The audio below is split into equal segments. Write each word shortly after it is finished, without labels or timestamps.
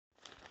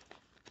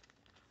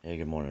Hey,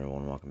 good morning,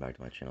 everyone. Welcome back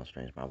to my channel,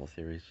 Strange Marvel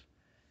Theories.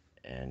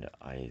 And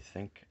I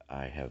think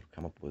I have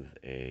come up with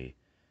a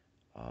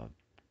uh,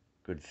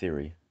 good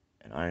theory,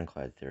 an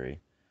ironclad theory,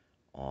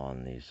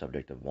 on the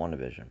subject of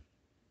WandaVision.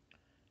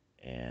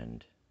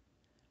 And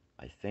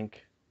I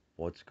think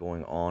what's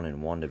going on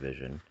in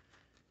WandaVision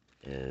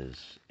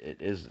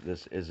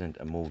this isn't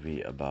a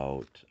movie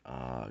about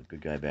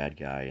good guy, bad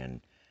guy,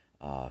 and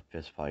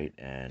fist fight,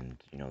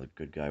 and the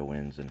good guy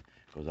wins and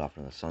goes off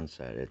in the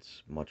sunset.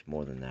 It's much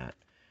more than that.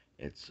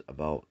 It's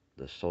about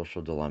the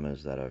social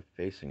dilemmas that are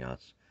facing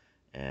us,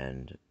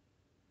 and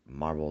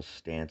Marvel's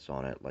stance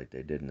on it, like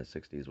they did in the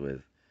 '60s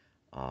with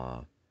uh,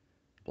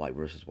 black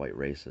versus white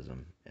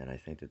racism. And I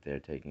think that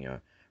they're taking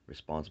a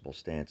responsible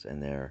stance,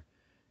 and they're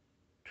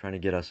trying to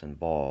get us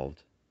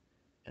involved,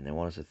 and they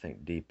want us to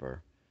think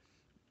deeper,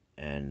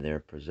 and they're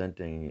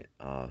presenting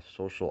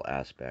social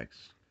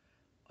aspects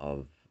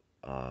of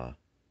uh,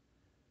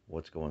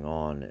 what's going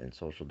on and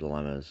social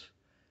dilemmas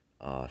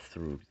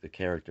through the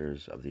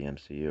characters of the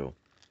MCU.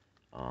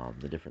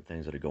 The different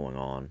things that are going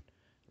on,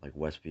 like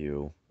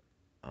WestView,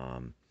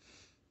 um,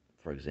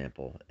 for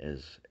example,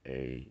 is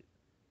to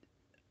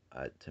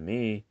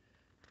me,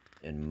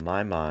 in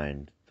my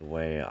mind, the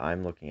way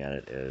I'm looking at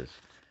it is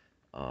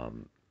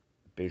um,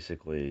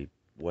 basically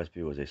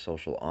WestView is a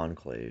social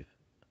enclave,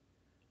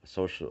 a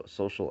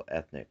social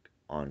ethnic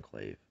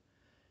enclave,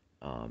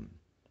 um,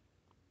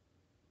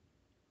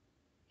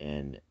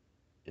 and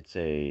it's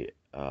a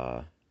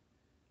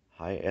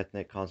high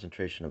ethnic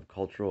concentration of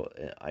cultural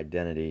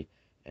identity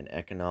and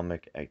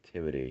economic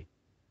activity.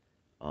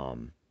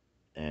 Um,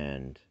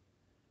 and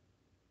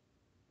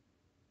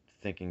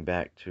thinking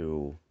back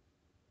to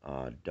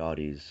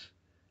Dottie's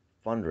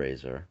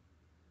fundraiser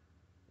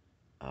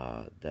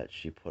that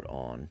she put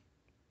on,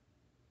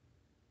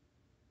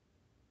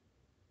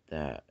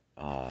 that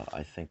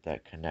I think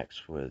that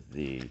connects with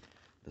the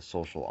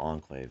social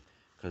enclave,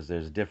 because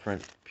there's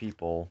different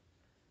people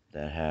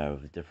that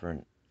have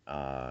different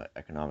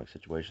economic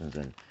situations,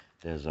 and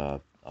there's a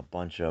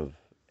bunch of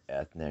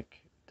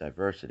ethnic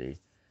diversity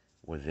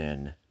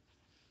within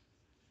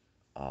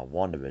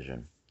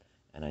WandaVision.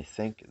 And I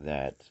think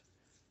that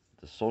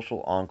the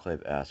social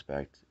enclave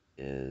aspect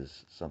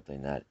is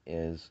something that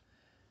is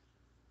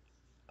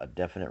a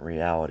definite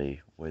reality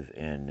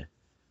within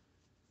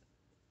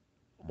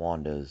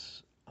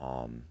Wanda's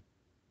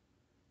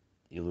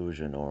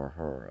illusion,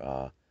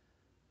 or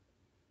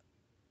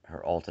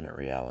her alternate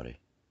reality.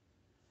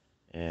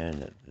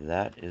 And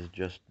that is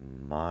just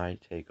my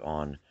take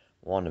on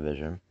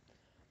WandaVision.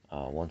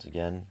 Once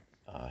again,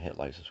 hit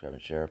like, subscribe,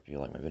 and share if you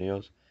like my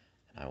videos,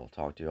 and I will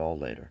talk to you all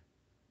later.